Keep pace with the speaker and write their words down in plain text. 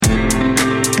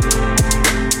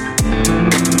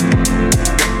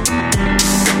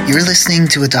You're listening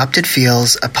to Adopted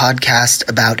Feels, a podcast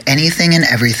about anything and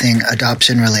everything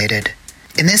adoption related.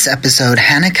 In this episode,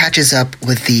 Hannah catches up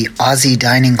with the Aussie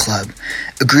Dining Club,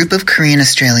 a group of Korean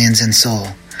Australians in Seoul.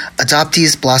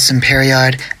 Adoptees Blossom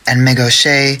Perriard and Meg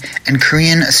O'Shea and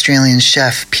Korean-Australian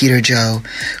chef Peter Jo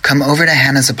come over to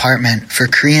Hannah's apartment for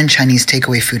Korean Chinese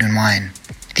takeaway food and wine.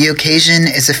 The occasion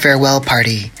is a farewell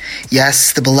party.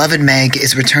 Yes, the beloved Meg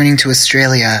is returning to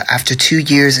Australia after 2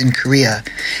 years in Korea.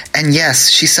 And yes,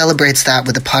 she celebrates that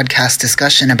with a podcast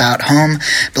discussion about home,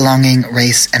 belonging,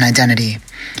 race, and identity.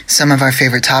 Some of our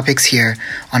favorite topics here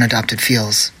on Adopted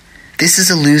Feels. This is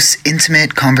a loose,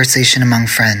 intimate conversation among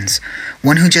friends.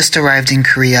 One who just arrived in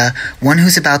Korea, one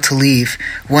who's about to leave,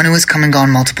 one who has come and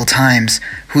gone multiple times,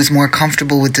 who is more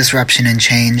comfortable with disruption and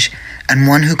change, and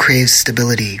one who craves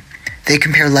stability. They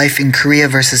compare life in Korea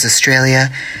versus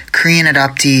Australia, Korean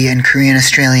adoptee and Korean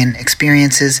Australian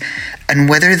experiences, and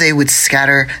whether they would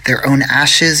scatter their own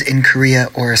ashes in Korea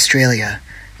or Australia.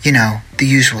 You know, the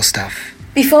usual stuff.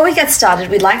 Before we get started,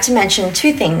 we'd like to mention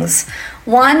two things.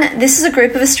 One, this is a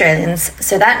group of Australians,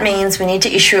 so that means we need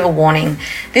to issue a warning.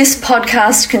 This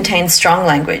podcast contains strong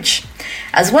language,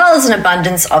 as well as an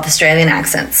abundance of Australian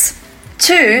accents.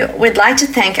 Two, we'd like to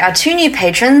thank our two new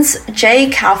patrons,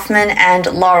 Jay Kaufman and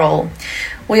Laurel.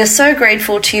 We are so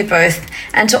grateful to you both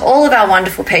and to all of our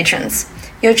wonderful patrons.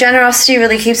 Your generosity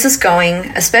really keeps us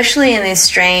going, especially in these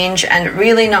strange and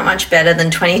really not much better than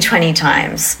 2020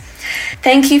 times.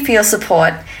 Thank you for your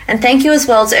support, and thank you as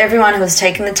well to everyone who has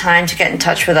taken the time to get in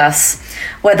touch with us,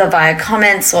 whether via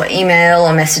comments or email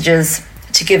or messages,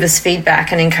 to give us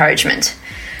feedback and encouragement.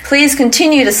 Please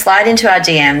continue to slide into our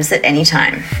DMs at any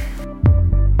time.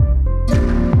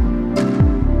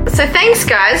 So thanks,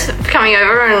 guys, for coming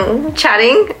over and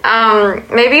chatting.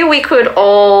 Maybe we could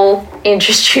all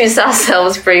introduce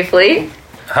ourselves briefly.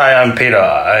 Hi, I'm Peter.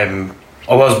 I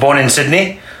was born in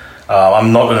Sydney.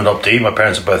 I'm not an adoptee. My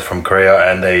parents are both from Korea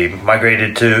and they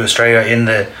migrated to Australia in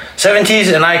the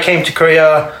 70s, and I came to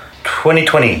Korea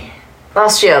 2020.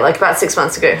 Last year, like about 6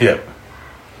 months ago? Yeah.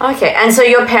 Okay, and so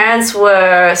your parents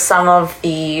were some of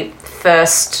the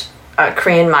first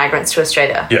Korean migrants to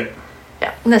Australia? Yeah.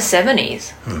 Yeah. In the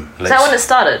 70s? Is that when it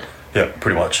started? Yeah,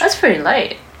 pretty much. That's pretty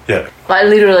late. Yeah. Like,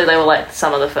 literally, they were like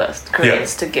some of the first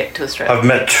Koreans to get to Australia. I've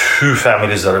met two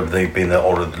families that have been there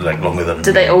older, like longer than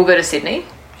Did they all go to Sydney?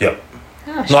 Yeah.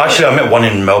 Oh, no, actually, I met one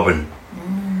in Melbourne.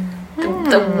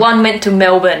 The one went to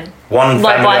Melbourne. One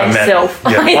like family by I met. himself.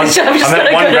 Yeah, I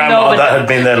met one grandma that had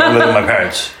been there longer than my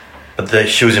parents, but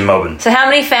she was in Melbourne. So how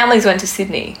many families went to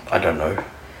Sydney? I don't know.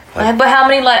 But how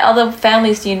many like other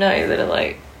families do you know that are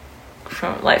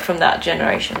like from that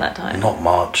generation, that time? Not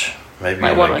much. Maybe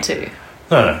like one or two.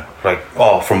 No.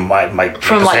 From my from like the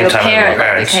same your time as my parents,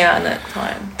 parents. they came out in that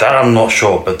time. That I'm not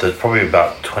sure, but there's probably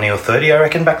about 20 or 30, I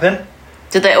reckon, back then.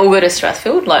 Did they all go to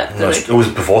Strathfield? No, it was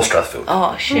before Strathfield.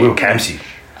 Oh shit. We were Campsie.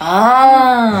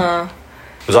 Ah.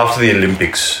 It was after the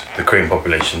Olympics. The Korean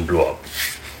population blew up.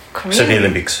 Korean? Sydney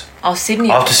Olympics. Oh, Sydney.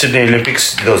 After Sydney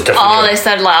Olympics, there was definitely. Oh, they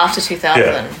started like after 2000.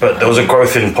 Yeah, but there was a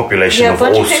growth in population of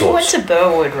all sorts. Yeah, a bunch of people went to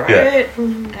Burwood, right?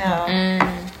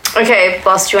 Yeah. Okay,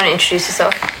 Boss, do you want to introduce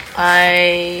yourself?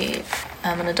 I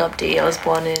am an adoptee. I was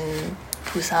born in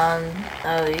Busan.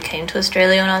 I came to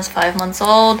Australia when I was 5 months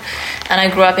old, and I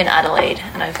grew up in Adelaide.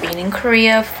 And I've been in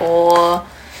Korea for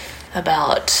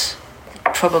about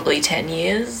probably 10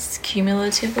 years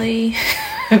cumulatively,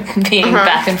 being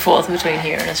back and forth between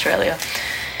here and Australia.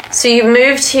 So you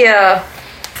moved here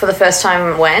for the first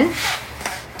time when?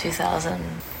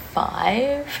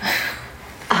 2005.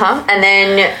 And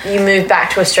then you moved back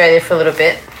to Australia for a little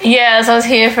bit. Yeah, so I was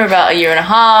here for about a year and a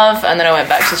half, and then I went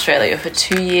back to Australia for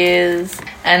 2 years,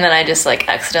 and then I just like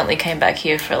accidentally came back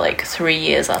here for like 3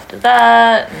 years after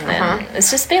that, and then it's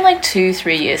just been like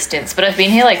 2-3 year stints, but I've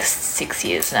been here like 6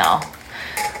 years now.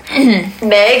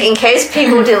 Meg, in case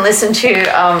people didn't listen to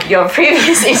your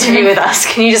previous interview with us,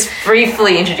 can you just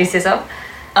briefly introduce yourself?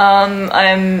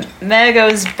 I'm Meg. I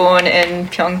was born in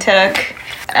Pyeongtaek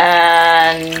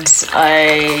and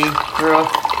I grew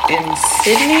up in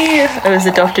Sydney. I was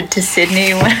adopted to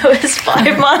Sydney when I was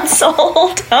 5 months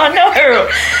old. Oh no!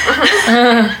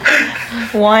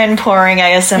 Wine pouring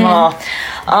ASMR.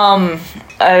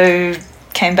 I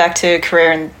came back to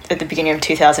Korea at the beginning of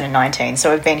 2019,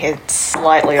 so I've been here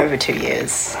slightly over 2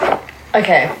 years.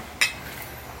 Okay.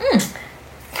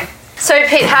 So,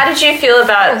 Pete, how did you feel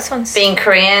about being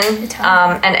Korean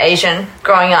and Asian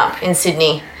growing up in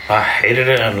Sydney? I hated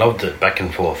it and loved it, back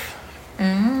and forth.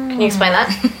 Can you explain that?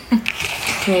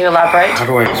 Can you elaborate? How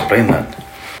do I explain that?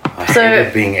 I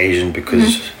hated being Asian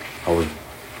because I was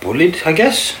bullied, I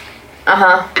guess.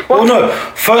 Uh-huh. Well, no.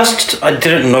 First, I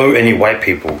didn't know any white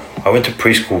people I went to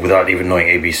preschool without even knowing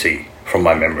ABC from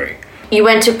my memory. You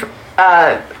went to like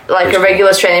a Preschool. regular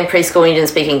Australian preschool and you didn't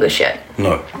speak English yet?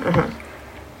 No.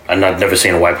 And I'd never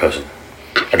seen a white person.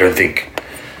 I don't think.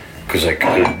 Because like,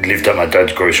 I lived at my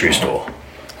dad's grocery store.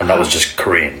 And that was just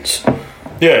Koreans.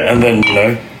 Yeah, and then,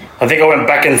 I think I went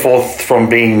back and forth from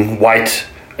being white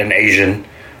and Asian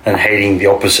and hating the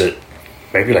opposite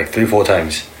maybe like 3-4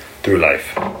 times through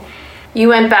life. You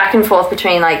went back and forth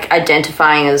between like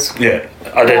identifying as... Yeah,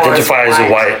 I'd identify as a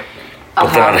white, but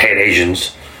then Uh-huh. I'd hate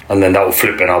Asians. And then that would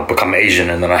flip and I'll become Asian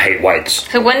and then I hate whites.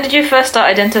 So when did you first start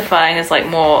identifying as like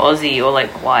more Aussie or like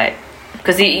white?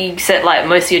 Because you said like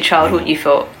most of your childhood you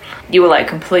felt you were like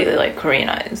completely like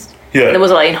Koreanized. Yeah. There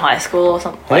was like in high school or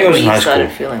something. I think it was where in high you started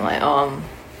school. feeling like,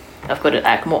 I've got to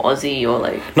act more Aussie or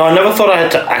like. No, I never thought I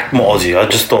had to act more Aussie. I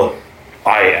just thought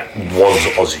I was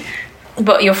Aussie.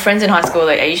 But your friends in high school were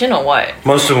like Asian or white?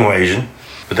 Most of them were Asian,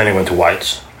 but then it went to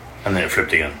whites, and then it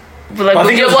flipped again. But like, I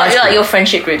think it was high like school. your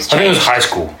friendship groups I think it was changed. high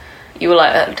school. You were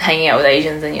like hanging out with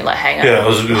Asians and you like hung out. Yeah, it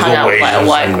was hung out all with, like, a Asians,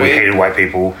 white and we group. hated white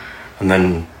people. And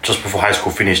then just before high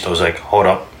school finished, I was like, hold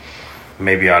up,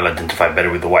 maybe I'll identify better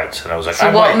with the whites. And I was like, So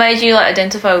I'm what white. made you like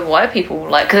identify with white people?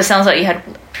 Like, because it sounds like you had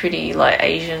pretty like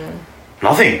Asian.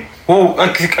 Nothing. Well, I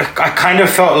kind of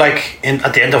felt like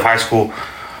at the end of high school,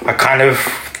 I kind of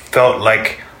felt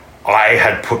like I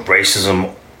had put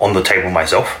racism on the table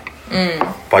myself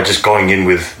by just going in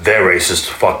with their racist,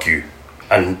 fuck you,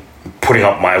 and putting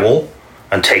up my wall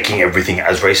and taking everything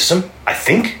as racism, I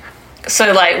think.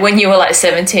 So like when you were like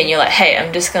 17, you're like, hey,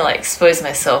 I'm just gonna like expose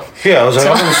myself. Yeah, I was like,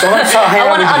 I'm gonna start hanging I out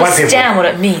want to with white people. understand what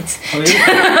it means.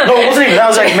 No, it wasn't even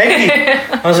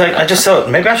that. I was like, I just thought,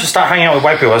 maybe I should start hanging out with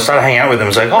white people. I started hanging out with them. I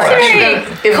was like, oh,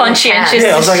 actually. Very conscientious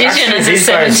Yeah, I was like, decision actually, as a these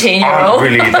guys 17-year-old. aren't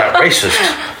really that racist.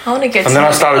 I want to get. And then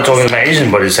I some- started talking to my Asian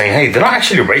buddies saying, hey, they're not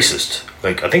actually racist.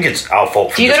 Like, I think it's our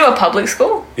fault for Do you just- go to a public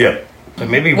school? Yeah. Like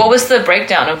maybe What was the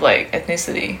breakdown of like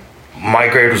ethnicity? my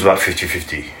grade was about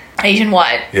 50-50. Asian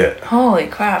white. Yeah. Holy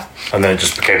crap! And then it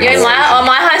just became Yeah, more Asian.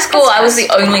 my high school, I was the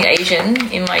only Asian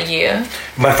in my year.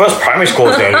 My first primary school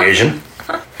was the only Asian.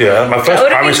 Yeah, my That first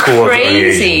would have primary been school was the only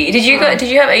Asian. crazy. Did you go? Did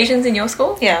you have Asians in your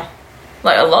school? Yeah.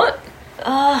 Like a lot?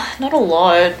 Not a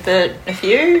lot, but a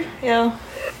few. Yeah.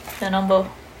 A number.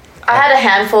 I had a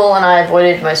handful and I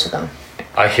avoided most of them.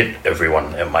 I hit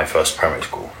everyone at my first primary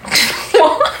school.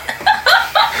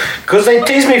 Because they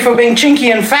teased me for being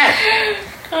chinky and fat.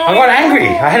 I got angry.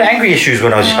 I had angry issues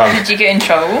when I was young. Did you get in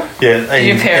trouble? Yeah, and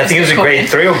your I parents think it was in call grade you?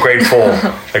 3 or grade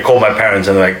 4. They called my parents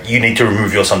and they're like, you need to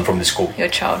remove your son from this school. Your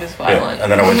child is Yeah, violent.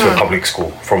 and then I went to a public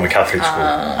school from a Catholic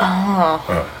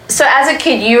school. So as a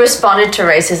kid, you responded to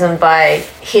racism by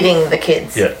hitting the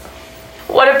kids. Yeah.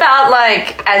 What about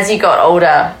like as you got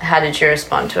older? How did you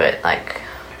respond to it? Like,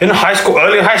 In high school,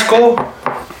 early high school,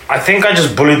 I think I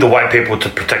just bullied the white people to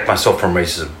protect myself from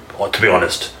racism, or to be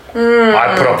honest.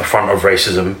 I put up a front of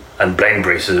racism and blamed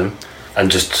racism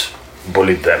and just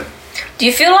bullied them. Do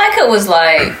you feel like it was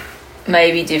like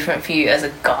maybe different for you as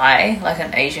a guy, like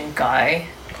an Asian guy?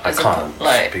 I as a- can't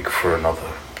like. speak for another.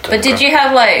 But did you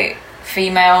have like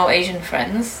female Asian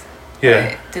friends?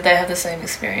 Yeah. Did they have the same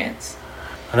experience?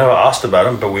 I never asked about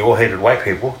them, but we all hated white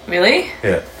people. Really?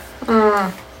 Yeah.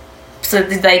 So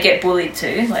did they get bullied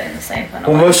too, like in the same kind of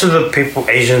Well, way? most of the people,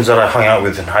 Asians that I hung out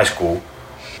with in high school,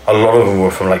 a lot of them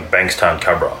were from like Bankstown,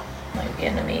 Cabra. Like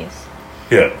Vietnamese.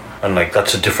 Yeah. And like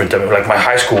that's a different type. Like my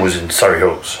high school was in Surrey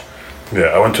Hills. Yeah,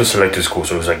 I went to a selective school,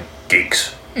 so it was like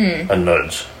geeks and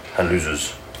nerds and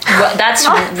losers. Well, that's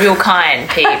real kind,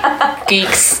 Pete.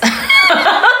 Geeks.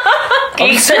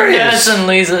 Geeks and serious. nerds and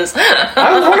losers.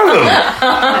 I was one of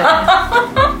them.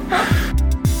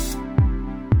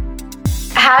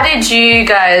 how did you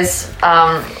guys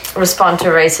respond to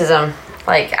racism,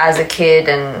 like as a kid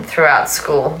and throughout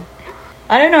school?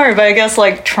 I don't know, but I guess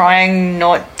like trying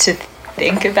not to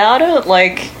think about it.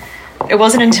 Like, it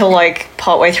wasn't until like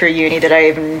partway through uni that I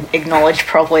even acknowledged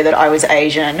properly that I was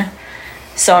Asian.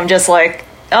 So I'm just like,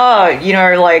 oh, you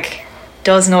know, like,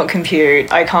 does not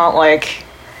compute. I can't like,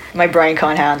 my brain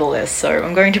can't handle this. So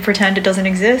I'm going to pretend it doesn't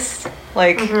exist.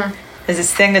 Like, there's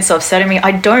this thing that's upsetting me.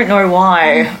 I don't know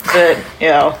why, but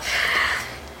yeah.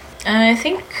 And I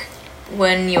think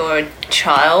when you're a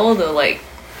child, or like,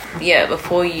 yeah,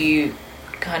 before you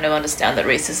kind of understand that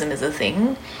racism is a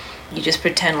thing, you just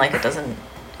pretend like it doesn't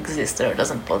exist or it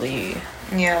doesn't bother you.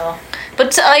 Yeah.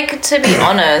 But to be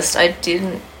honest, I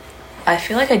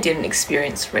feel like I didn't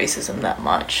experience racism that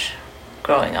much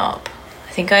growing up.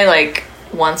 I think I like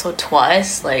once or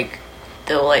twice, like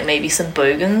there were like maybe some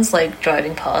bogans like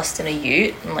driving past in a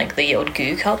ute and like they yelled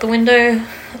gook out the window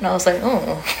and I was like,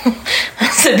 oh,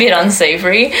 that's a bit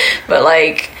unsavory. But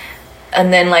like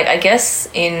And then, like, I guess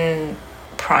in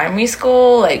primary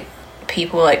school, like,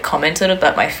 people, like, commented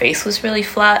that my face was really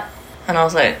flat. And I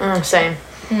was like, Same.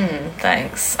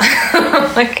 thanks.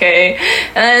 Okay.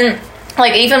 And then,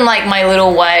 like, even, like, my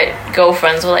little white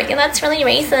girlfriends were like, yeah, that's really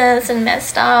racist and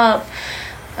messed up.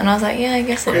 And I was like, yeah, I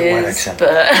guess it Great white is. accent.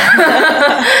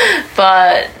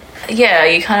 But, yeah,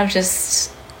 you kind of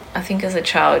just, I think as a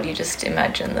child, you just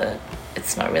imagine that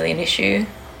it's not really an issue.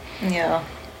 Yeah.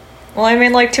 Well, I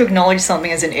mean, like, to acknowledge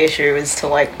something as an issue is to,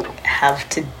 like, have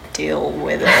to deal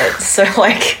with it. So,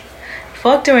 like,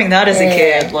 fuck doing that as a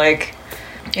kid. Like,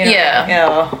 you know,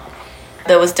 Yeah.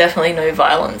 There was definitely no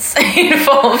violence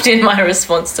involved in my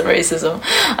response to racism.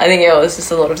 I think it was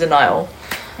just a lot of denial.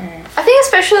 I think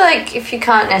especially like if you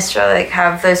can't necessarily like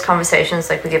have those conversations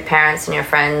like with your parents and your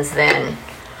friends, then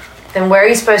where are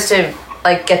you supposed to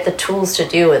like get the tools to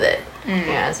deal with it?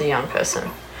 As a young person.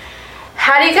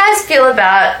 How do you guys feel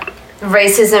about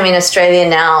racism in Australia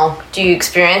now? Do you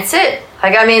experience it?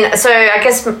 Like, I mean, so I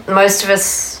guess most of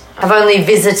us have only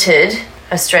visited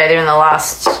Australia in the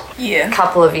last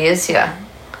couple of years. Yeah.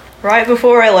 right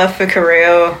before I left for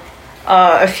Korea,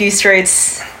 a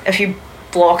few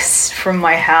blocks from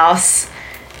my house,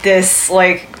 this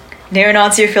like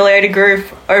neo-Nazi affiliated group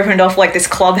opened off like this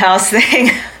clubhouse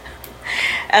thing.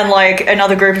 And like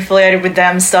another group affiliated with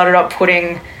them started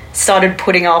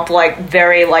putting up like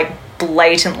very like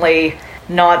blatantly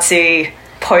Nazi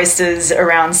posters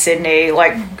around Sydney,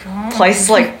 like places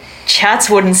like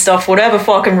Chatswood and stuff, whatever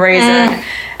fucking reason.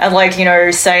 And like, you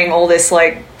know, saying all this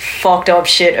like fucked up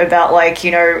shit about like,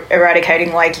 you know,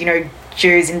 eradicating like, you know,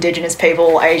 Jews, Indigenous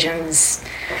people, Asians.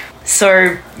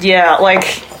 So yeah,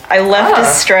 like I left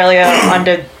Australia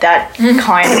under that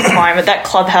kind of climate. That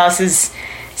clubhouse has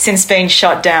since been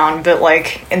shut down, but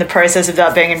like in the process of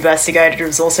that being investigated, it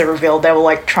was also revealed they were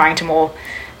like trying to more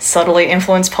subtly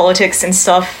influence politics and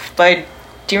stuff. But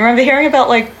do you remember hearing about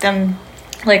like them,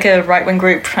 like a right-wing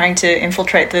group trying to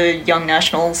infiltrate the Young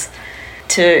Nationals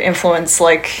to influence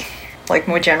like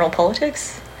more general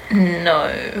politics? No.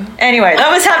 Anyway, that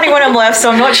was happening when I'm left,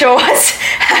 so I'm not sure what's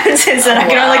happened since then. I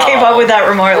can only keep up with that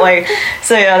remotely.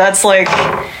 So yeah, that's like,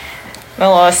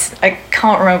 well, I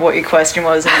can't remember what your question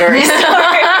was. I'm very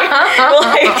sorry.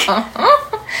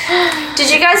 Did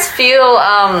you guys feel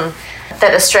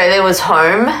that Australia was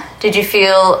home? Did you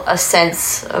feel a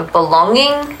sense of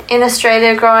belonging in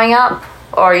Australia growing up,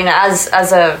 or you know, as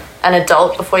an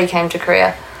adult before you came to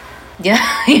Korea? Yeah,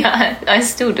 I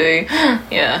still do.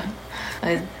 Yeah,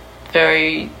 I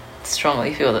very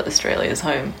strongly feel that Australia is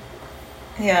home.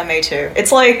 Yeah, me too.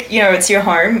 It's like, you know, it's your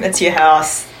home, it's your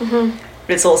house, but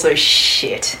it's also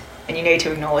shit, and you need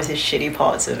to acknowledge the shitty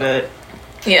parts of it.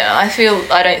 Yeah,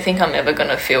 I don't think I'm ever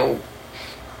gonna feel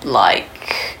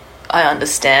like I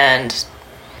understand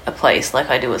a place like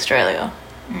I do Australia.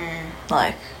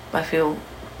 Like, I feel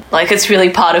like it's really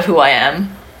part of who I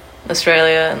am,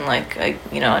 Australia, and like I,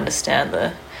 you know, understand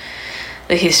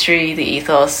the history, the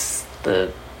ethos,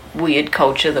 the weird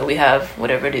culture that we have,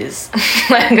 whatever it is.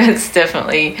 Like, it's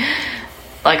definitely,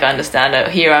 like, I understand it.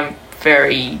 Here I'm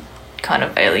very kind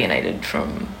of alienated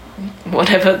from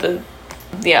whatever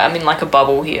I'm in like a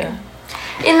bubble here.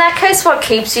 In that case, what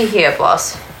keeps you here,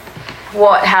 boss?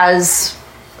 What has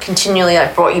continually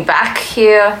like brought you back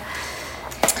here?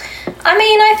 I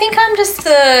mean, I think I'm just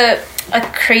a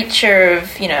creature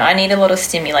of, you know, I need a lot of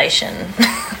stimulation.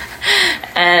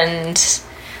 And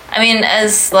I mean,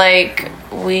 as like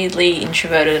weirdly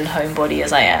introverted and homebody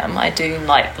as I am, I do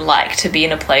like to be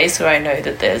in a place where I know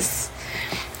that there's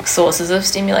sources of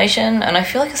stimulation. And I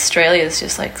feel like Australia is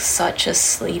just like such a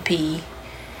sleepy,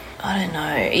 I don't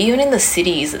know, even in the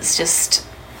cities, it's just,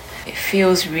 it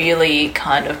feels really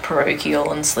kind of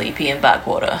parochial and sleepy and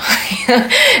backwater.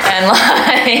 And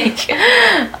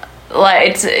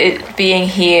like it being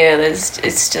here,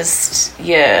 it's just,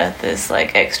 yeah, there's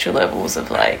like extra levels of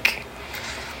like,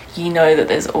 you know that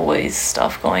there's always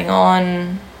stuff going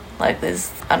on. Like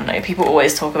there's, I don't know, people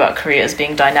always talk about Korea as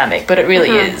being dynamic, but it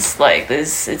really is. Like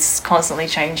it's constantly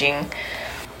changing.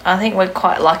 I think we're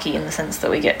quite lucky in the sense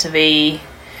that we get to be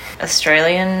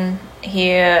Australian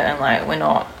here, and like we're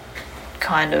not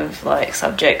kind of like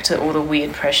subject to all the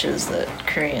weird pressures that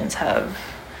Koreans have.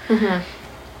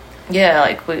 Yeah,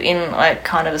 like we're in like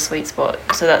kind of a sweet spot.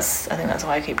 So I think that's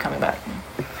why I keep coming back.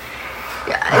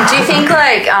 Yeah. Do you think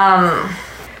like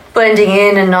blending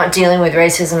in and not dealing with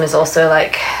racism is also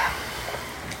like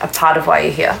a part of why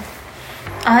you're here?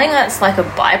 I think that's like a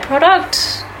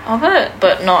byproduct of it,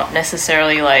 but not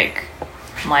necessarily like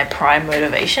my prime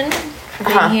motivation for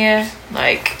being here.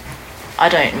 Like, I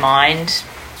don't mind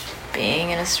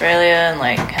being in Australia and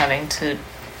like having to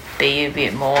be a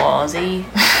bit more Aussie.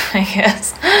 I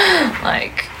guess.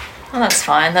 Like, well, that's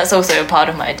fine. That's also a part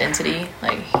of my identity.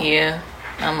 Like, here,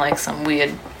 I'm like some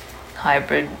weird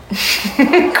hybrid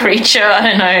creature. I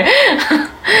don't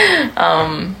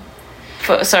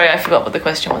know. Sorry, I forgot what the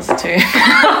question was too.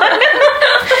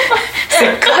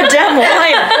 Goddamn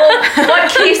wine. What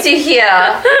keeps you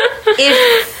here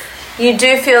if you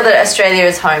do feel that Australia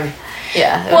is home?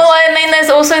 Yeah. Well, I mean, there's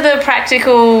also the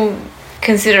practical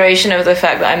consideration of the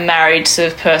fact that I'm married to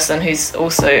a person who's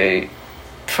also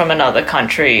from another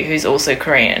country, who's also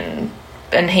Korean,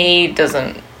 and he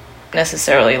doesn't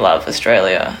necessarily love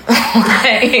Australia.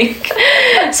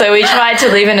 So we tried to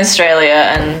live in Australia,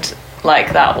 and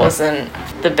like that wasn't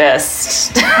the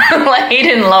best. Like, he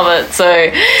didn't love it. So,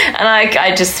 and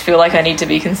I just feel like I need to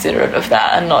be considerate of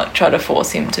that and not try to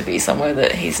force him to be somewhere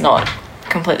that he's not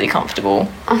completely comfortable.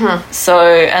 So,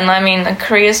 and I mean,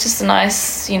 Korea's just a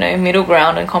nice, middle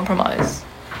ground and compromise.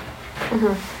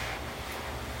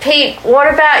 Pete,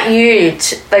 what about you?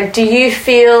 Like, do you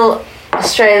feel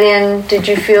Australian? Did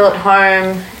you feel at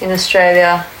home in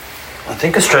Australia? I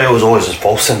think Australia was always a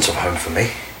false sense of home for me.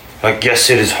 Like, yes,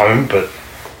 it is home, but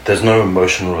there's no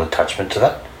emotional attachment to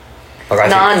that.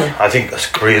 Like, I think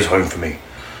Korea is home for me,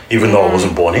 even though I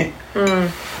wasn't born here.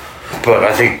 But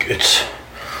I think it's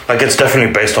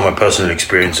definitely based on my personal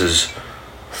experiences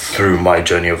through my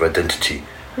journey of identity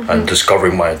and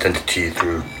discovering my identity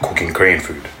through cooking Korean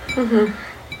food.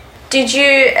 Did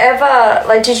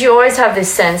you always have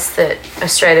this sense that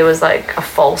Australia was like a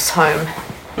false home?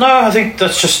 No, I think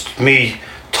that's just me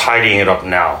tidying it up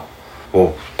now.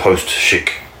 Well,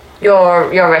 post-chic. Your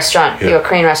restaurant, your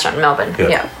Korean restaurant in Melbourne.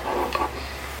 Yeah.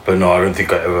 But no, I don't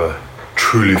think I ever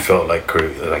truly felt like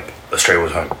Australia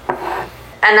was home.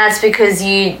 And that's because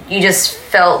you just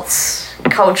felt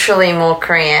culturally more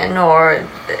Korean, or?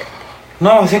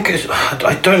 No, I think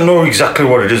I don't know exactly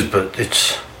what it is, but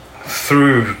it's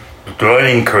through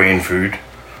learning Korean food,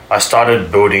 I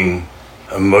started building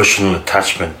emotional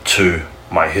attachment to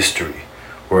my history.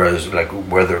 Whereas, like,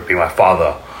 whether it be my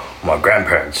father or my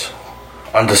grandparents,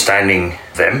 understanding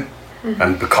them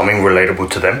and becoming relatable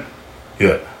to them.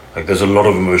 Yeah, like there's a lot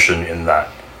of emotion in that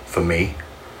for me,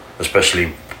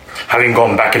 especially having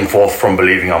gone back and forth from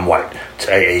believing I'm white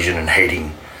to Asian and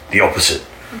hating the opposite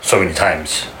so many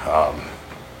times.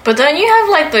 But don't you have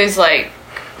like those like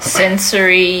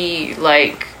sensory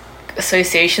like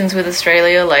associations with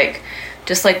Australia, like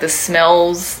just like the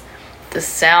smells, the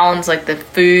sounds, like the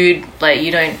food, like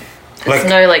you don't.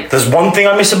 There's one thing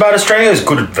I miss about Australia is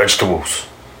good vegetables.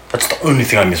 That's the only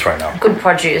thing I miss right now. Good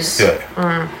produce.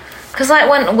 Yeah. Because like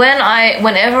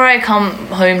whenever I come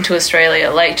home to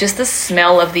Australia, like just the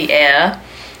smell of the air,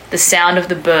 the sound of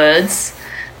the birds,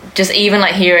 just even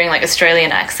like hearing like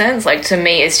Australian accents, like to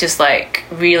me it's just like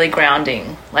really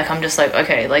grounding. Like I'm just like,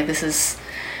 okay, like this is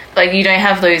like, you don't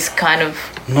have those kind of.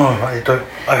 No, I don't.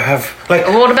 I have like.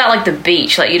 What about like the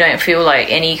beach? Like you don't feel like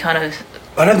any kind of.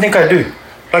 I don't think I do.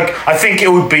 Like, I think it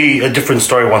would be a different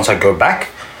story once I go back,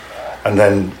 and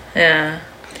then the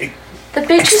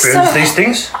beach is so these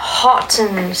things. Hot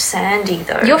and sandy,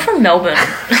 though. You're from Melbourne.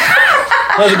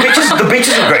 No, the beaches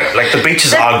are great. Like the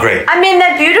beaches are great. I mean,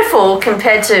 they're beautiful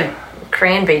compared to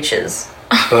Korean beaches,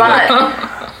 but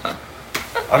I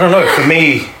don't know. For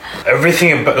me,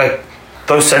 everything about like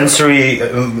those sensory,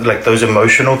 like those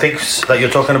emotional things that you're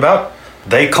talking about,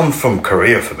 they come from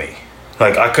Korea for me.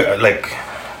 Like I could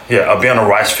Yeah, I'd be on a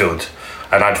rice field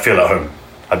and I'd feel at home.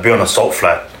 I'd be on a salt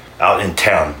flat out in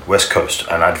town, West Coast,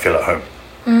 and I'd feel at home.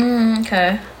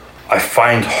 Okay. I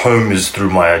find home is through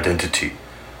my identity,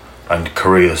 and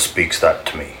Korea speaks that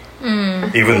to me.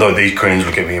 Even though these Koreans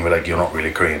look at me and be like, "You're not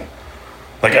really Korean."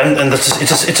 Like, and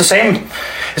it's the same.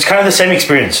 It's kind of the same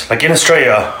experience. Like in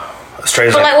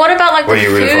Australia's but like, what about like the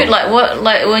food? Really like what,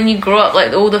 like when you grew up,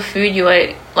 like all the food you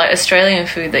ate, like Australian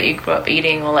food that you grew up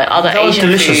eating, or like other Asian food.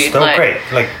 Delicious. They were great.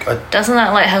 Like, doesn't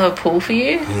that like have a pull for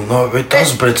you? No, it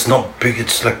does, but it's not big.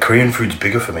 It's like Korean food's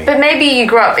bigger for me. But maybe you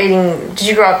grew up eating. Did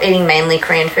you grow up eating mainly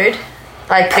Korean food?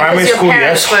 Like primary because your school,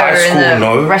 parents yes. were High school, in the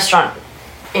no. Restaurant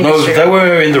industry. No, they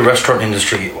were in the restaurant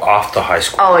industry after high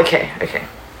school. Oh, okay.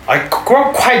 I grew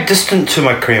up quite distant to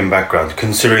my Korean background,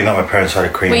 considering that my parents had a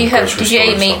Korean grocery store. Did you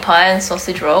eat meat pie and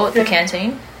sausage roll at the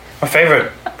canteen? My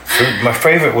favorite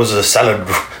was a salad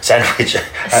sandwich at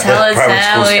salad the primary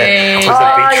school. sandwich. With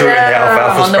the beetroot and the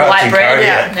alfalfa on the sprouts white and bread,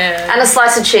 carrot. Yeah. And a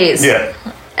slice of cheese. Yeah.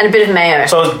 And a bit of mayo.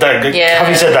 So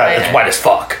having said that, mayo. it's white as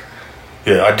fuck.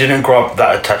 Yeah, I didn't grow up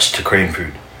that attached to Korean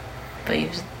food. But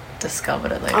you've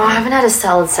discovered it later. Oh, I haven't had a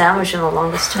salad sandwich in the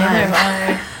longest time.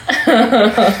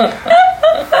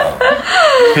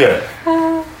 Yeah.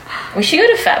 We should go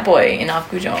to Fat Boy in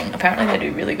Apgujeong. Apparently they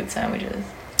do really good sandwiches.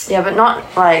 Yeah, but not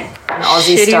like an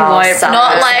Aussie Shitty style white- salad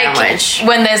Not like sandwich.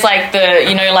 when there's like the,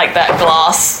 you know, like that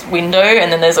glass window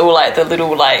and then there's all like the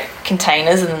little like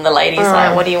containers and then the lady's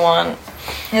like, what do you want?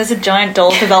 There's a giant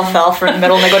dollop of alfalfa in the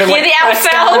middle and they've got to like the press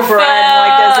down the alfalfa. bread and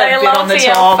like there's that I bit love on the the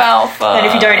top. alfalfa. And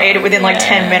if you don't eat it within like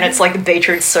Yeah. 10 minutes, like the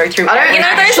beetroot's soaked through. I don't You know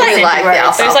those actually like, like the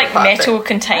alfalfa those like part, but- metal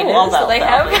containers love that they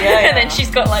have? alfalfa. Yeah, And then yeah.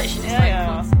 she's got like, she just like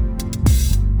Yeah.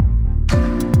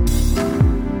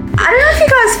 I don't know if you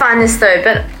guys find this though,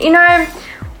 but you know,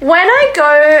 when I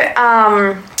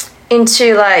go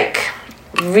into like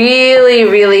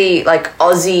really like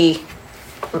Aussie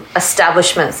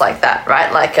establishments like that,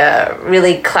 right? Like a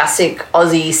really classic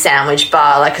Aussie sandwich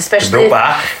bar, like especially Built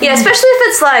bar. yeah, especially if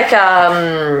it's like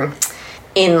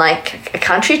in like a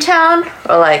country town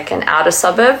or like an outer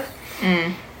suburb.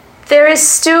 There is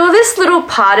still this little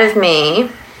part of me,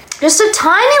 just a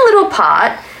tiny little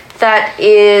part, that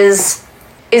is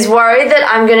worried that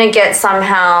I'm gonna get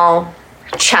somehow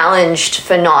challenged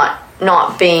for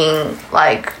not being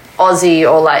like Aussie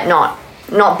or like not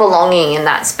belonging in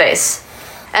that space.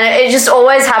 And it just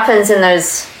always happens in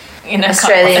those in a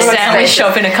Australian sandwich spaces.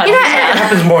 shop in a country You know, It town.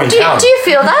 happens more in do town. you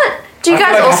feel that? Do you I feel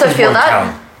guys like it also happens feel more in that?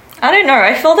 town. I don't know.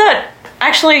 I feel that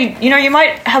actually, you know, you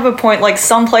might have a point. Like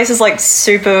some places, like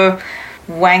super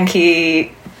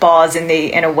wanky bars in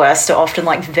the inner west are often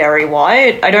like very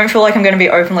white. I don't feel like I'm going to be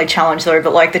openly challenged though.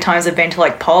 But like the times I've been to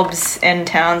like pubs in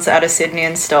towns out of Sydney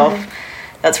and stuff,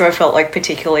 that's where I felt like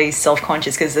particularly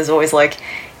self-conscious because there's always like,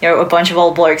 you know, a bunch of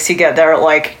old blokes who get there at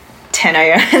like 10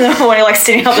 a.m. in the morning, like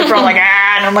sitting up the front, like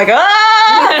and I'm like,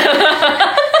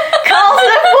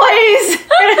 Carlton, please,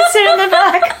 I'm gonna sit in the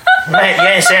back. Mate, you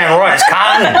ain't saying right. It's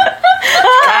Carlton.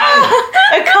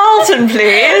 A Carlton,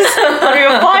 please. One of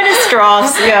your finest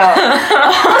drafts. Yeah.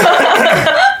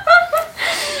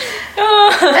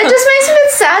 It just makes me a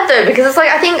bit sad though, because it's like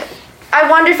I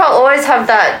wonder if I'll always have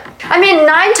that. I mean,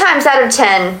 9 times out of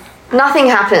 10, nothing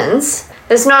happens.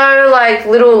 There's no like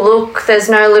little look. There's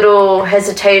no little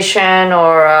hesitation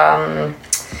or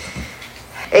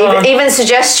even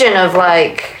suggestion of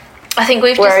like. I think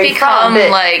we've Where just are you become from?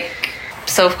 But- like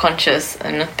self-conscious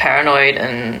and paranoid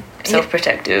and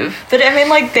self-protective. But I mean,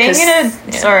 like being in a.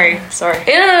 Yeah. Sorry. No.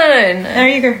 There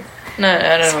you go. No,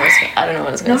 I don't know. I don't know what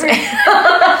I was going to say.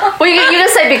 Well, you're gonna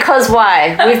say because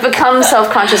why? We've become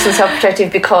self-conscious and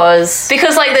self-protective because.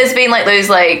 Because like there's been like those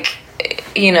like,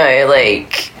 you know,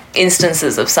 like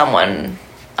instances of someone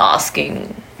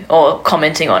asking or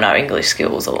commenting on our English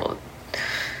skills or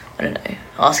I don't know,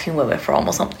 asking where we're from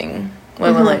or something.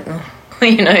 Where we're like, oh,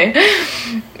 you know.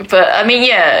 But I mean,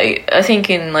 yeah, I think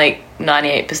in like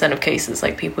 98% of cases,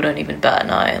 like people don't even bat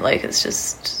an eye. Like it's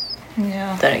just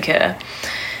Yeah. they don't care.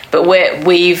 But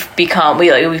we've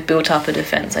built up a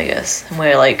defense, I guess, and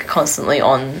we're like constantly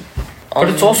on. But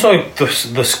it's also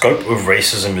the scope of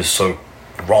racism is so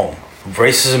wrong.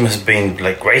 Racism has been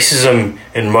like racism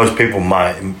in most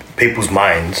people's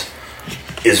minds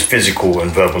is physical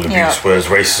and verbal abuse, Yeah. whereas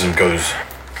racism goes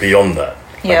beyond that.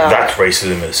 Like, Yeah. that's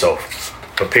racism itself.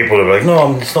 But people are like,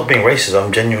 no, it's not being racist.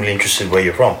 I'm genuinely interested where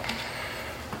you're from.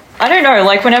 I don't know.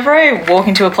 Like whenever I walk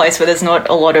into a place where there's not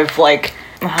a lot of like,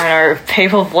 I don't know,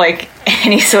 people of like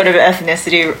any sort of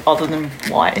ethnicity other than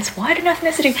white. It's white an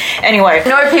ethnicity. Anyway.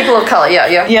 No people of colour, yeah.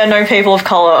 Yeah, no people of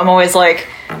colour. I'm always like,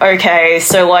 okay,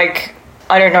 so like,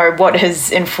 I don't know what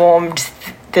has informed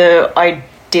the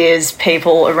ideas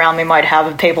people around me might have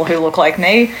of people who look like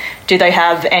me. Do they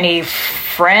have any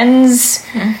friends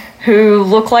who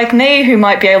look like me who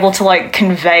might be able to like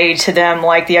convey to them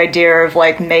like the idea of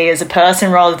like me as a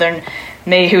person rather than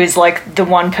me who is like the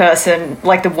one person,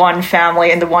 like the one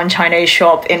family in the one Chinese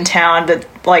shop in town that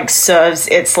like serves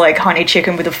its like honey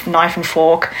chicken with a knife and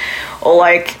fork, or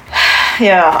like,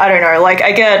 yeah, I don't know. Like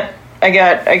I get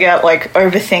like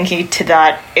overthinking to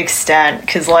that extent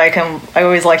because like I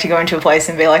always like to go into a place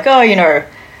and be like, oh, you know,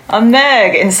 I'm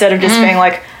Meg, instead of just being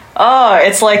like, oh,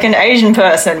 it's like an Asian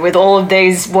person with all of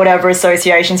these whatever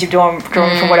associations you've drawn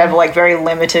from whatever like very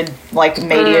limited like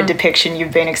media depiction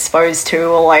you've been exposed to,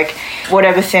 or like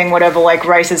whatever like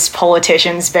racist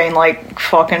politicians being like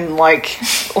fucking like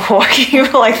walking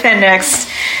like their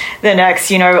next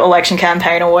you know election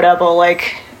campaign or whatever.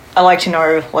 Like I like to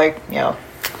know like yeah.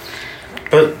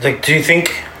 But like, do you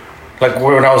think, like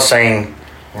when I was saying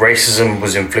racism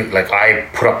was inflicted, like I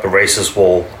put up the racist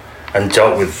wall and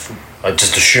dealt with, I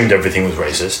just assumed everything was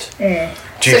racist. Do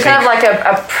you So think? kind of like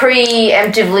a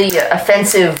preemptively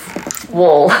offensive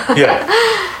wall. Yeah.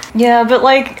 Yeah, but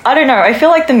like I don't know. I feel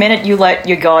like the minute you let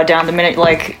your guard down, the minute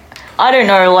like I don't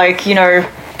know, like you know,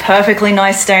 perfectly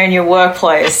nice day in your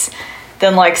workplace,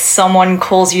 then like someone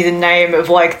calls you the name of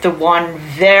like the one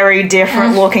very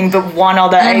different looking but one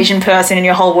other Asian person in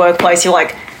your whole workplace, you're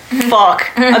like,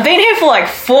 fuck, I've been here for like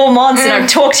 4 months and I've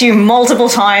talked to you multiple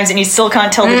times and you still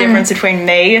can't tell the difference between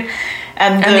me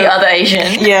and the other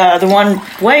Asian. Yeah, the one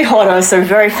way hotter, so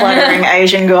very flattering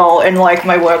Asian girl in like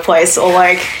my workplace, or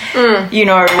like, you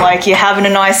know, like you're having a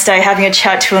nice day, having a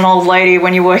chat to an old lady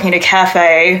when you're working at a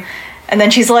cafe, and then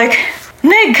she's like,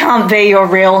 Meg can't be your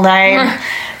real name.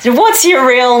 So what's your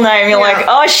real name? You're like,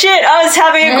 oh shit, I was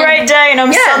having a great day, and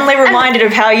I'm suddenly reminded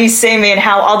of how you see me and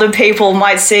how other people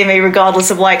might see me, regardless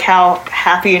of like how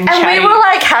happy and chatty. And we were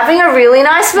like having a really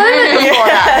nice moment before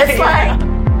that. It's like,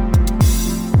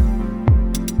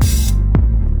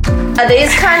 are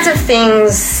these kinds of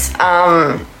things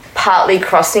partly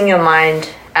crossing your mind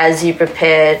as you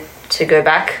prepare to go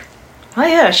back? Oh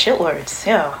yeah, shitloads,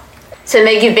 yeah. So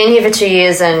Meg, you've been here for 2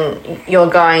 years and you're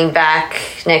going back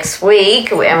next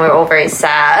week, and we're all very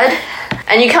sad.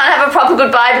 And you can't have a proper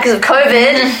goodbye because of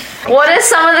COVID. What are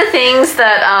some of the things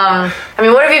that,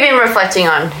 what have you been reflecting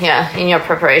on in your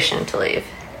preparation to leave?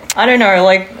 I don't know,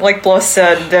 like Bloss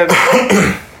said,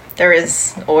 there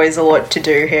is always a lot to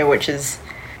do here, which is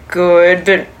good,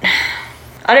 but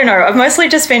I don't know, I've mostly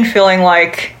just been feeling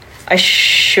like I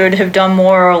should have done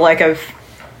more, or like I've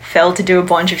failed to do a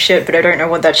bunch of shit, but I don't know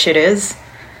what that shit is.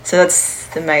 So that's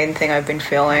the main thing I've been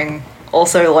feeling.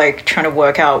 Also, like, trying to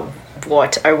work out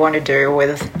what I want to do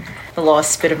with the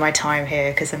last bit of my time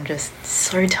here, because I'm just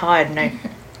so tired and I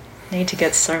need to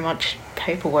get so much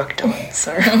paperwork done.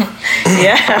 So,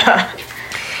 yeah.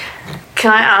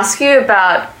 Can I ask you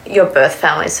about your birth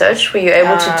family search? Were you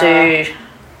able to do...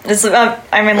 It's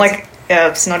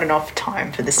not enough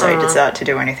time for the stage it's out to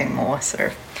do anything more,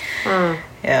 so...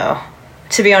 Yeah.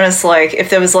 To be honest, like, if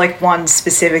there was, like, one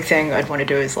specific thing I'd want to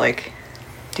do is, like,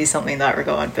 do something in that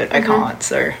regard, but I can't,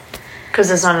 so... Because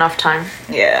there's not enough time.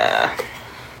 Yeah.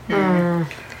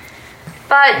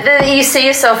 But you see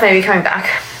yourself maybe coming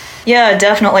back? Yeah,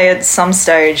 definitely at some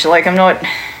stage. Like, I'm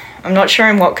not sure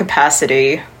in what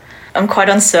capacity. I'm quite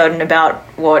uncertain about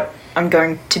what I'm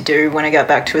going to do when I get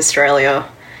back to Australia.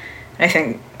 I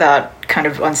think that kind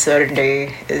of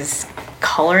uncertainty is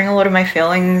colouring a lot of my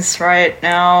feelings right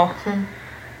now.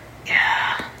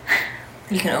 Yeah.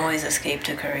 You can always escape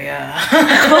to Korea.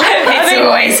 It's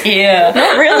always here.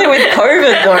 Not really with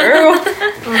COVID, though.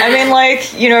 I mean,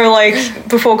 like, you know, like,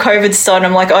 before COVID started,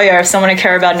 I'm like, oh, yeah, if someone I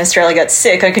care about in Australia gets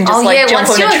sick, I can just, jump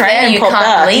on a train and pop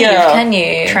back. Leave, can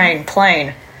you? Train,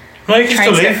 plane. No, you can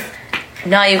still leave.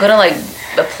 No, you've got to, like,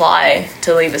 apply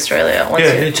to leave Australia.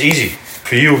 It's easy.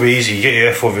 For you, it'll be easy. You get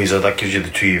your F4 visa, that gives you the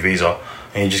 2-year visa,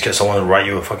 and you just get someone to write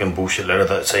you a fucking bullshit letter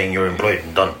that's saying you're employed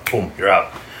and done. Boom, you're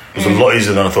out. It was a lot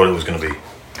easier than I thought it was going to be.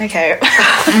 Okay.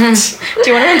 Do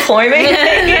you want to employ me?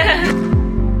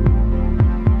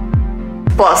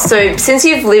 Well, so since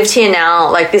you've lived here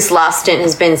now, like this last stint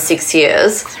has been 6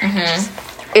 years,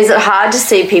 is it hard to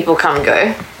see people come and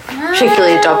go?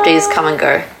 Particularly adoptees come and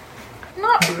go?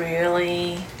 Not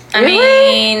really. I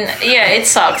mean, yeah, it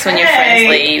sucks when your friends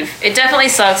leave. It definitely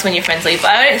sucks when your friends leave,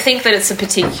 but I don't think that it's a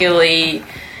particularly,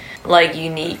 like,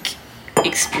 unique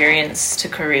experience to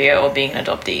Korea or being an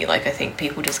adoptee. Like, I think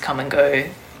people just come and go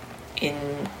in,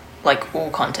 like, all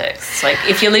contexts. Like,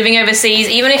 if you're living overseas,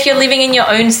 even if you're living in your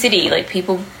own city, like,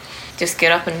 people just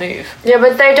get up and move. Yeah,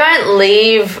 but they don't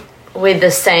leave with the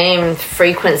same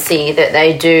frequency that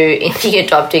they do in the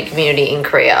adoptee community in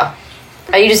Korea.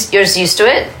 You're just used to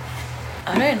it?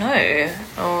 I don't know.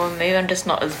 Or maybe I'm just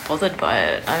not as bothered by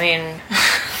it. I mean,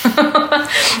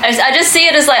 I just see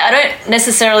it as, like, I don't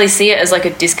necessarily see it as, like, a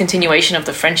discontinuation of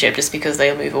the friendship just because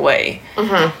they move away.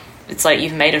 It's like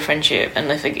you've made a friendship,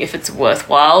 and if it's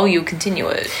worthwhile, you'll continue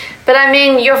it. But, I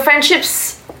mean, your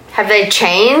friendships, have they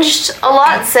changed a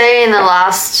lot, say, in the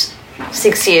last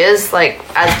 6 years, like,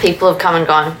 as people have come and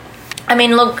gone? I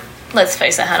mean, look, let's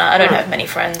face it, Hannah, I don't have many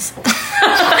friends.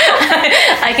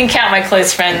 I can count my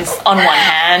close friends on one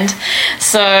hand.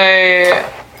 So,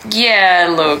 yeah,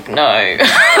 look, no. Well,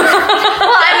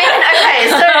 I mean, okay,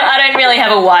 so... I don't really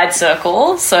have a wide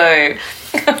circle, so...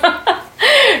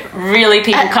 really,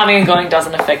 people coming and going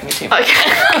doesn't affect me too much.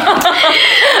 Okay.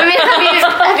 I mean,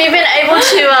 have you been able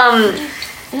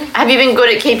to... have you been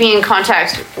good at keeping in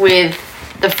contact with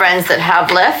the friends that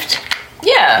have left?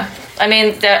 Yeah. I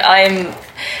mean, I'm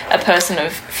a person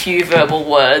of few verbal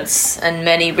words and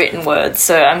many written words,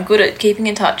 so I'm good at keeping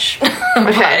in touch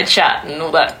via chat and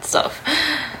all that stuff.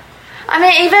 I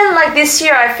mean, even like this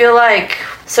year, I feel like,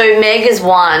 so Meg is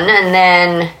 1, and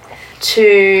then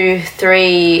 2,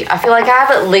 3, I feel like I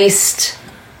have at least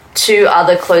 2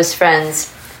 other close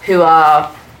friends who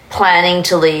are planning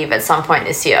to leave at some point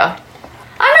this year.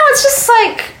 I know, it's just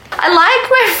like, I like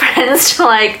my friends to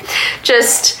like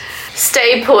just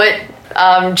stay put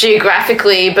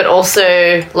geographically, but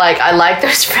also like I like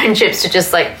those friendships to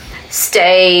just like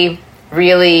stay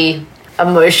really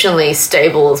emotionally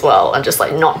stable as well and just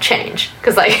like not change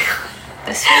because like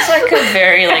This feels like a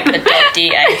very like adoptee.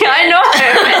 I know.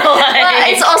 But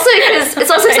it's also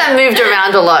because I moved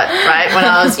around a lot, right? When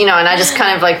I was, and I just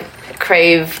kind of like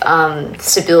crave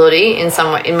stability in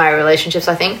some way in my relationships,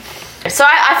 I think. So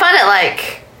I find it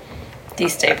like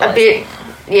destabilizing.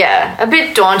 a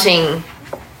bit daunting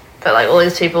that like all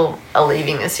these people are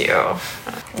leaving this year.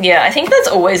 Yeah, I think that's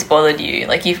always bothered you.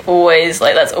 Like you've always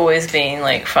like that's always been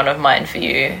like front of mind for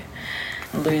you,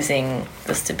 losing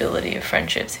the stability of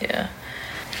friendships here.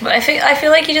 But I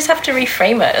feel like you just have to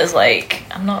reframe it as like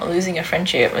I'm not losing a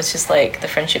friendship. It's just like the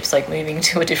friendship's like moving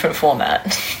to a different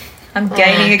format. I'm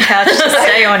gaining a couch to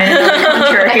stay on in another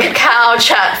country. Like a cow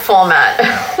chat format.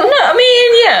 No, I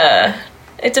mean, yeah,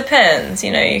 it depends.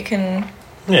 You can.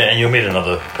 Yeah, and you'll meet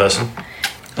another person.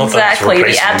 Not Exactly.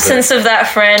 The absence of that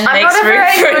friend I'm makes not a room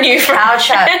very for a good new cow friend.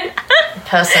 chat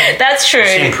person. That's true. You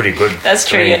seem pretty good. That's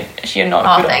true. I mean, You're not.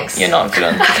 Oh, good thanks. You're not good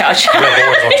on the couch. You're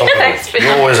always on top of Thanks, it.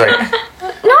 You're always like,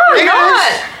 No, I'm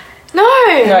not. No,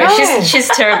 No, she's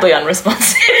terribly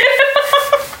unresponsive.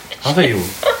 I thought you were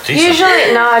decent.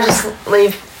 Usually, no, I just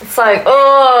leave. It's like,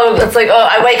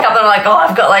 I wake up and I'm like,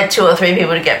 I've got like 2 or 3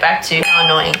 people to get back to. How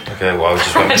annoying. Okay, well, I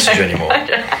just won't message you anymore. I'll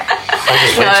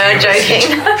just wait No, till I'm you message.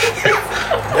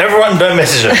 joking. Everyone, don't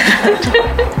message her.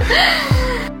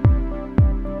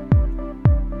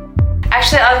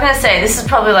 Actually, I was going to say, this is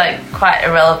probably like quite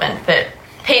irrelevant, but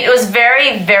Pete, it was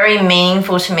very, very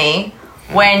meaningful to me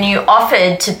when you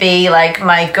offered to be like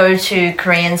my go-to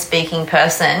Korean speaking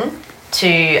person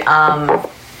to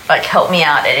like help me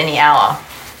out at any hour.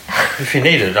 If you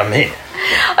need it, I'm here.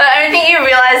 I don't think you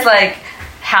realize like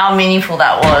how meaningful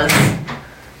that was.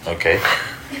 Okay.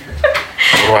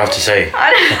 What do I have to say?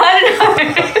 I don't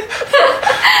know.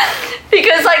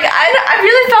 Because like I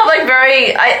really felt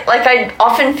like I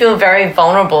often feel very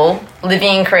vulnerable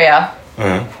living in Korea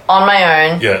on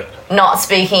my own, Yeah, not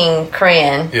speaking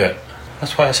Korean. yeah.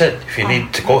 That's why I said, if you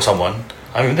need to call someone,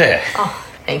 I'm there. Oh,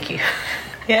 thank you.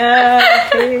 Yeah.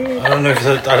 I don't know if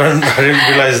that, I didn't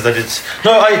realize that it's,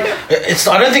 no, I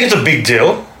don't think it's a big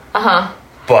deal.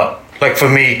 But like for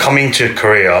me, coming to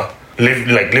Korea,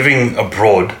 living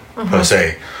abroad per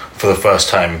se, for the first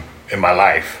time in my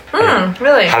life.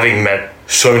 Really? Having met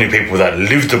so many people that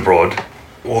lived abroad,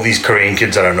 all these Korean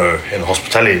kids that I know in the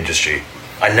hospitality industry,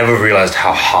 I never realized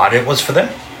how hard it was for them.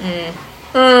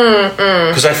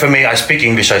 Because like for me, I speak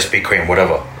English, I speak Korean,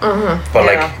 whatever. But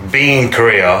like being in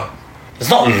Korea, it's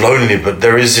not lonely, but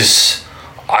there is this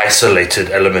isolated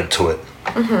element to it.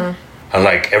 And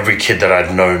like every kid that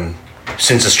I've known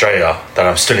since Australia that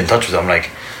I'm still in touch with, I'm like,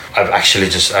 I've actually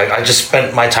I just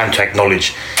spent my time to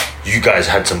acknowledge you guys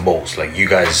had some balls. Like you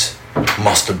guys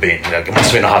must have been, like it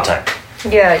must have been a hard time.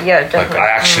 Yeah, Like definitely. I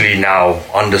actually now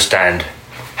understand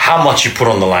how much you put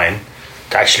on the line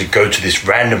to actually go to this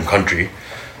random country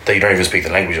that you don't even speak the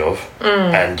language of,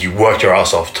 and you worked your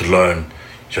ass off to learn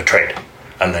your trade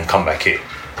and then come back here.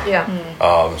 Yeah.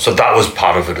 So that was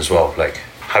part of it as well, like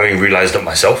having realized it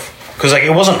myself. Because like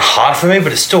it wasn't hard for me,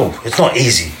 but it's not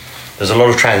easy. There's a lot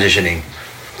of transitioning.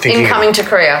 In coming to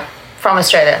Korea from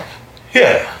Australia.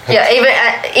 Yeah. Yeah, even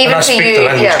And I for speak you. the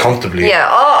language yeah. comfortably. Yeah.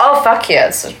 Oh, fuck yeah!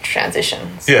 It's a transition.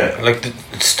 Yeah, like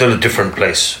it's still a different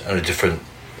place and a different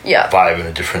Yeah. vibe and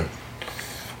a different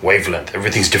wavelength.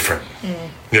 Everything's different.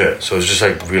 Yeah, so it's just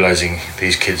like realizing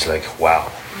these kids, like,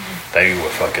 wow, they were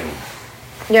fucking.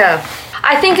 Yeah.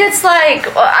 I think it's like,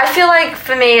 I feel like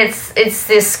for me it's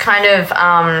this kind of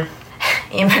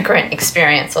immigrant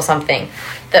experience or something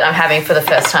that I'm having for the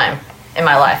first time in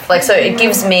my life. Like, so it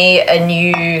gives me a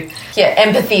new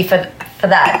empathy for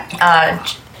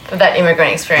that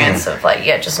immigrant experience of like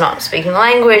just not speaking the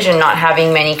language and not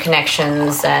having many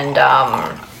connections and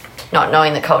not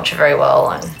knowing the culture very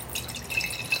well, and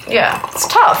it's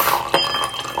tough.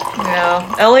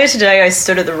 Yeah. Earlier today, I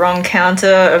stood at the wrong counter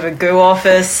of a GU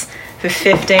office for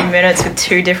 15 minutes with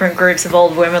 2 different groups of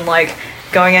old women, like,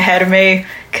 going ahead of me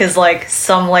because, like,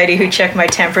 some lady who checked my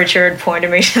temperature had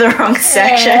pointed me to the wrong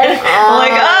section.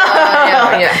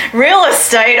 I'm like, real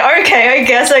estate? Okay, I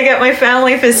guess I get my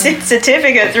family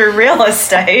certificate through real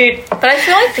estate. But I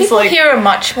feel like people like- here are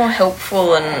much more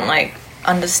helpful and like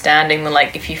understanding than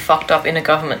like if you fucked up in a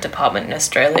government department in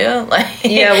Australia. Like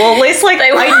Yeah, well, at least, like,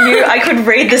 They were- I knew I could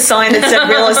read the sign that said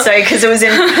real estate because it was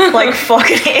in, like,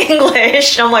 fucking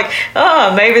English. I'm like,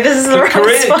 maybe this is the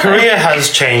right spot. Korea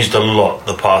has changed a lot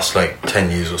the past like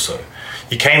 10 years or so.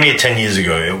 You came here 10 years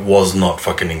ago, it was not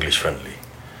fucking English friendly.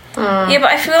 Yeah, but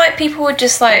I feel like people would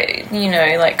just like, you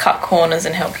know, like cut corners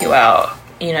and help you out,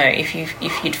 you know, if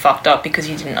you'd fucked up because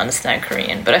you didn't understand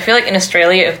Korean. But I feel like in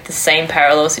Australia, if the same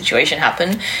parallel situation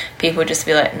happened, people would just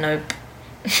be like, nope.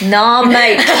 Nah,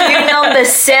 mate, cue number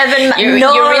 7. You're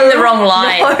in the wrong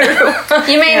line. No.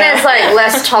 You mean there's like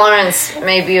less tolerance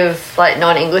maybe of like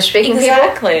non-English speaking people?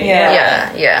 Exactly.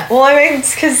 Yeah. Well, I mean,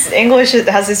 it's because English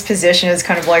has this position as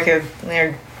kind of like a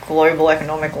global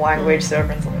economic language, so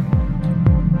everyone's like...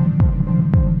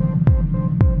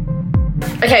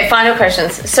 Okay, final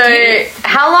questions. So,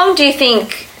 how long do you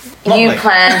think you Lovely.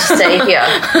 plan to stay here?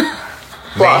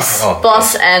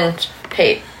 Bloss and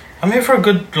Pete. I'm here for a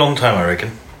good long time, I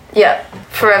reckon. Yeah.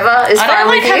 Forever is I fine don't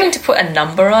like with you? having to put a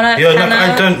number on it. Yeah, no,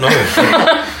 Hannah. I don't know.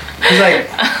 It's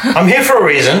like, I'm here for a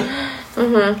reason,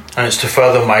 and it's to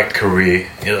further my career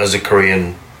as a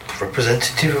Korean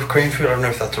representative of Korean food. I don't know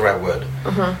if that's the right word.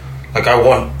 Like,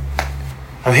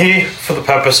 I'm here for the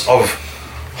purpose of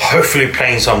hopefully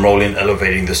playing some role in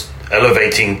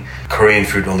elevating Korean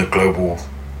food on the global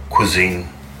cuisine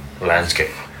landscape.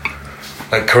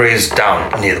 Like, Korea's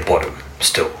down near the bottom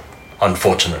still,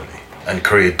 unfortunately. And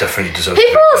Korea definitely deserves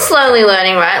People to are be slowly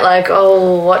learning, right? Like,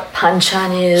 what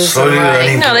panchan is. Slowly and, like,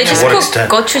 learning. No, they To just what cook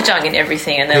extent? gochujang and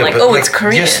everything, and they're Yeah, like, but, oh, it's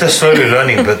Korean. Yes, they're slowly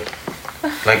learning, but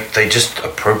like they just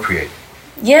appropriate.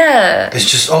 Yeah. It's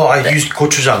just, I used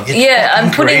gochujang. It's Yeah, I'm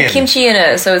fucking putting Korean. kimchi in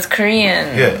it, so it's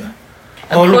Korean. Yeah.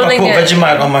 Oh look, I putting put it-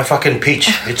 Vegemite on my fucking peach.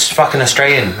 It's fucking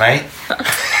Australian, mate.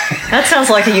 That sounds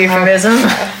like a euphemism.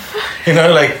 You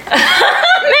know, like,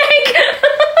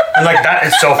 and like that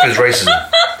itself is racism.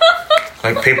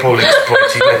 Like people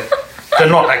exploiting it. They're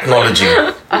not acknowledging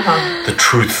the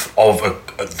truth of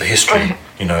the history,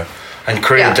 you know. And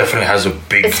Korea Yeah. definitely has a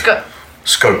big It's got.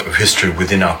 scope of history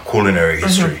within our culinary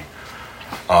history.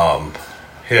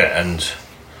 And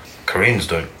Koreans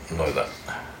don't know that.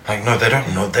 Like, no, they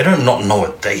don't know. They don't not know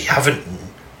it. They haven't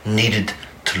needed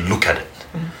to look at it.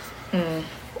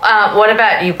 What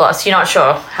about you, Bloss? You're not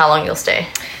sure how long you'll stay?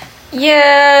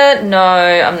 Yeah, no,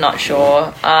 I'm not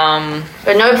sure.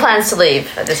 But no plans to leave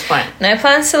at this point. No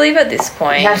plans to leave at this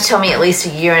point. You have to tell me at least a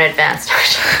year in advance.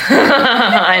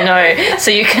 I know.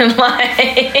 So you can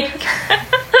like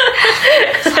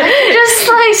Just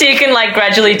like. so you can like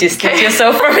gradually distance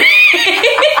yourself from me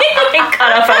and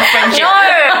cut off our friendship. No!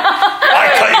 I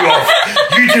cut you off.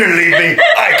 You didn't leave me.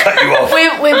 I cut you off.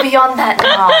 We're beyond that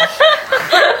now.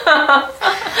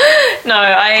 No,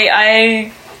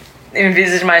 I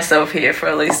envisage myself here for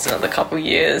at least another couple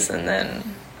years, and then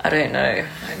I don't know.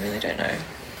 I really don't know.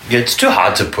 Yeah, it's too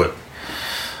hard to put.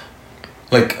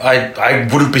 Like, I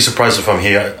wouldn't be surprised if I'm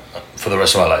here for the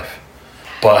rest of my life.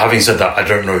 But having said that, I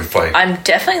don't know if I'm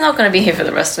definitely not going to be here for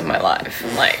the rest of my life.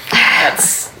 Like,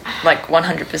 that's like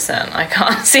 100%. I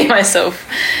can't see myself.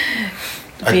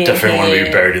 I being definitely want to be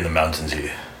here. buried in the mountains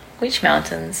here. Which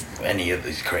mountains? Any of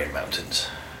these Korean mountains.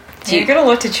 You've got a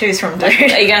lot to choose from, dude. Are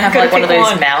you going to have Gotta like one of pick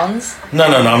those one. mounds? No,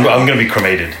 I'm going to be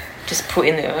cremated. Just put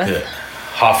in the earth? Yeah.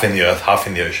 Half in the earth, half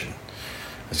in the ocean.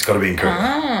 It's got to be in Korea.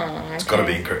 Oh, It's got to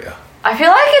be in Korea. I feel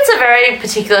like it's a very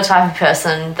particular type of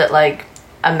person that, like,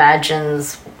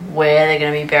 imagines where they're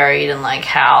going to be buried and, like,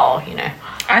 how, you know.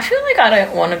 I feel like I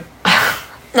don't want to.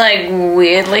 Like,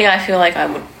 weirdly, I feel like I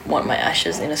would want my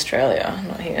ashes in Australia,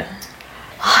 not here.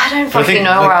 I don't But I fucking think,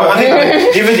 know where I but want I them. think,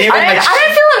 like, even I like,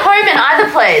 don't feel at home in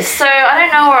either place, so I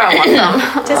don't know where I want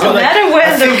them. Doesn't matter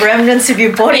where the remnants of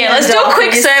your body Yeah, let's end do a up,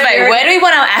 quick your survey. spirit- Where do we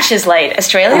want our ashes laid?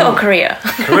 Australia or Korea?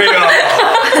 Korea.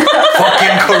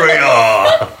 Fucking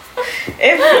Korea.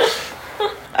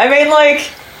 I mean,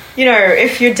 like, you know,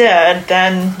 if you're dead,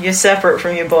 then you're separate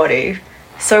from your body.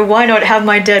 So why not have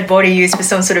my dead body used for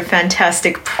some sort of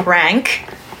fantastic prank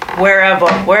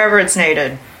wherever it's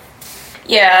needed?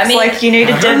 Yeah, I It's mean, like you need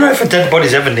a I don't know dead... if a dead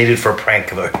body's ever needed for a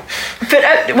prank, though.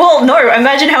 But, well, no,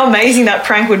 imagine how amazing that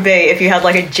prank would be if you had,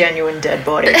 like, a genuine dead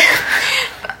body.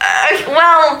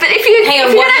 Well, but if you, hang if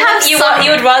on, you're what, going to have some...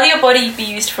 you would rather your body be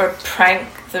used for a prank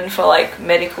than for like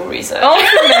medical research? Not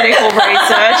for medical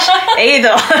research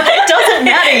either. It doesn't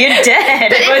matter, you're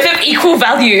dead. Both of equal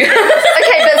value.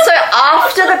 Okay, but so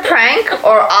after the prank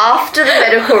or after the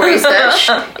medical research,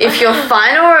 if your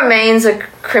final remains are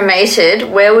cremated,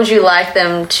 where would you like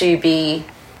them to be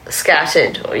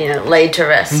scattered or, you know, laid to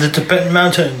rest? In the Tibetan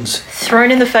mountains.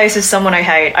 Thrown in the face of someone I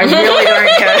hate. I really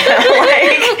don't care.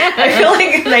 Like, I feel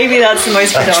like maybe that's the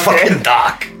most That's productive. fucking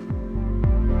dark.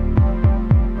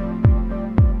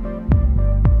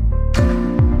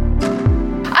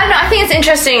 I don't know, I think it's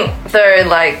interesting though,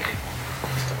 like,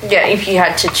 yeah, if you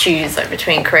had to choose like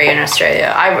between Korea and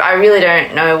Australia, I really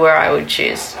don't know where I would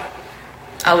choose.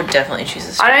 I would definitely choose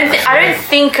Australia. I don't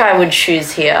think I would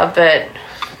choose here, but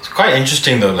It's quite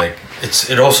interesting though. Like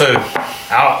it also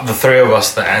out the three of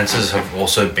us, the answers have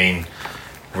also been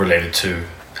related to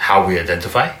how we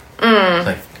identify.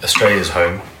 Like Australia's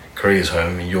home, Korea's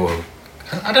home, and you're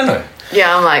I don't know.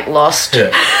 Yeah, I'm like lost.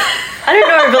 Yeah. I don't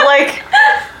know, but like,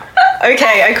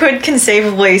 okay, I could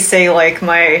conceivably see like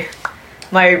my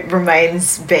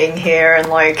remains being here, and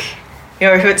like, you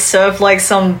know, if it served like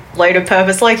some later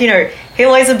purpose, like, you know, here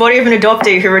lays the body of an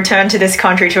adoptee who returned to this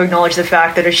country to acknowledge the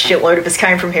fact that a shitload of us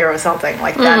came from here or something.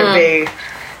 Like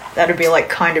that'd be like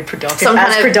kind of productive.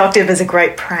 Productive as a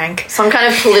great prank. Some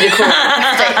kind of political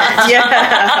statement.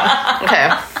 Yeah.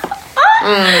 Okay.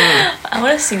 I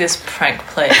want to see this prank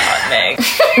play out, Meg.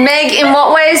 Meg, in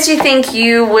what ways do you think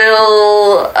you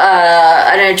will,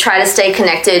 I don't know, try to stay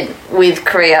connected with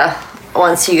Korea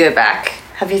once you go back?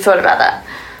 Have you thought about that?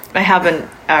 I haven't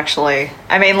actually.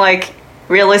 I mean, like,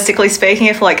 realistically speaking,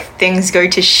 if like things go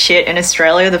to shit in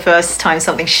Australia, the first time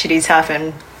something shitty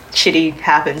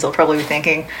happens, I'll probably be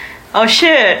thinking, oh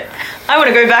shit, I want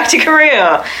to go back to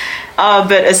Korea.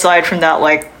 But aside from that,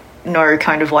 like, no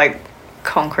kind of like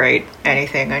concrete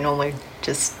anything. I normally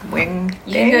just wing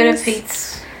You can go to things.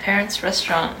 Pete's parents'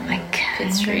 restaurant. Like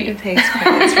Pitt Street. Pete's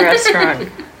parents' restaurant.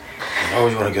 I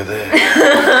always want to go there.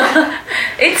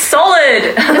 It's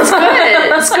solid. It's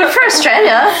good. It's good for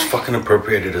Australia. It's fucking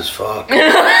appropriated as fuck. Pete,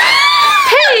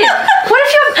 what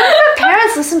if your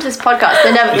parents listen to this podcast?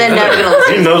 They're never going to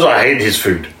listen. He knows I hate his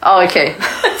food. Oh, okay.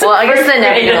 Well, I guess they're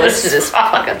never going to listen to this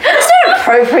podcast. It's not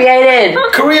appropriated.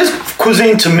 Korea's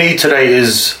cuisine to me today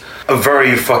is a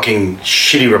very fucking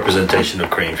shitty representation of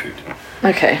Korean food.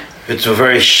 Okay. It's a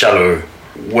very shallow,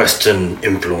 Western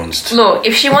influenced. Look,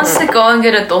 if she wants to go and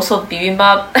get a doseo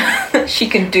bibimbap, she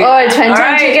can do that.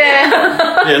 Twentang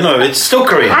jjigae. Yeah, no, it's still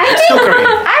Korean. It's still Korean.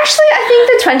 Actually, I think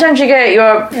the twentang jjigae at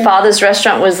your father's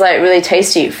restaurant was like really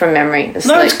tasty from memory. It's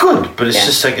No, like, it's good, but it's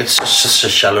just like it's just a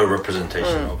shallow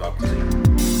representation of our cuisine.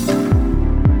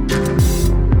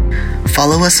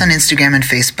 Follow us on Instagram and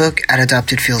Facebook at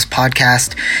Adopted Feels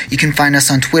Podcast. You can find us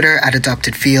on Twitter at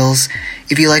Adopted Feels.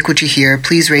 If you like what you hear,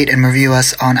 please rate and review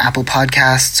us on Apple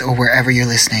Podcasts or wherever you're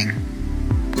listening.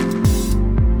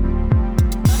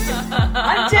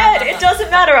 I'm dead. It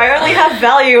doesn't matter. I only have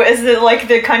value as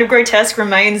the kind of grotesque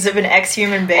remains of an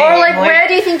ex-human being. Or like, where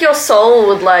do you think your soul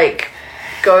would like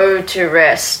go to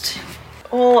rest?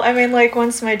 Well, I mean, like,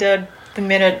 once my dad, the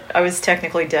minute I was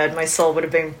technically dead, my soul would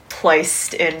have been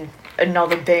placed in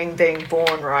another being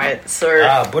born, right?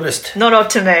 So Buddhist. not up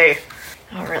to me.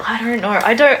 Oh, really? I don't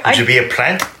know. Would you be a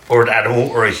plant or an animal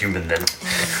or a human then? Okay,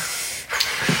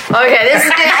 this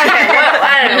is okay. Well,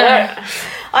 I don't know.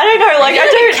 I don't know. Like, You're I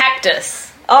a don't.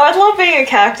 cactus. Oh, I'd love being a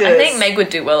cactus. I think Meg would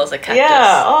do well as a cactus.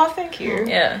 Yeah. Oh, thank you.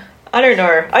 Yeah. I don't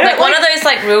know. I don't Like one of those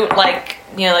like real like,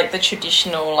 you know, like the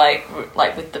traditional like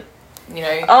with the, you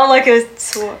know. Oh, like a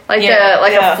Like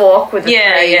Yeah, a fork with a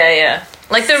Yeah, three, yeah.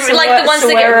 Like the ones that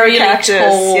get saguaro really cactus,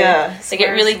 tall. yeah. They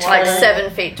get really tall. like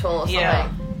 7 feet tall or something. Yeah.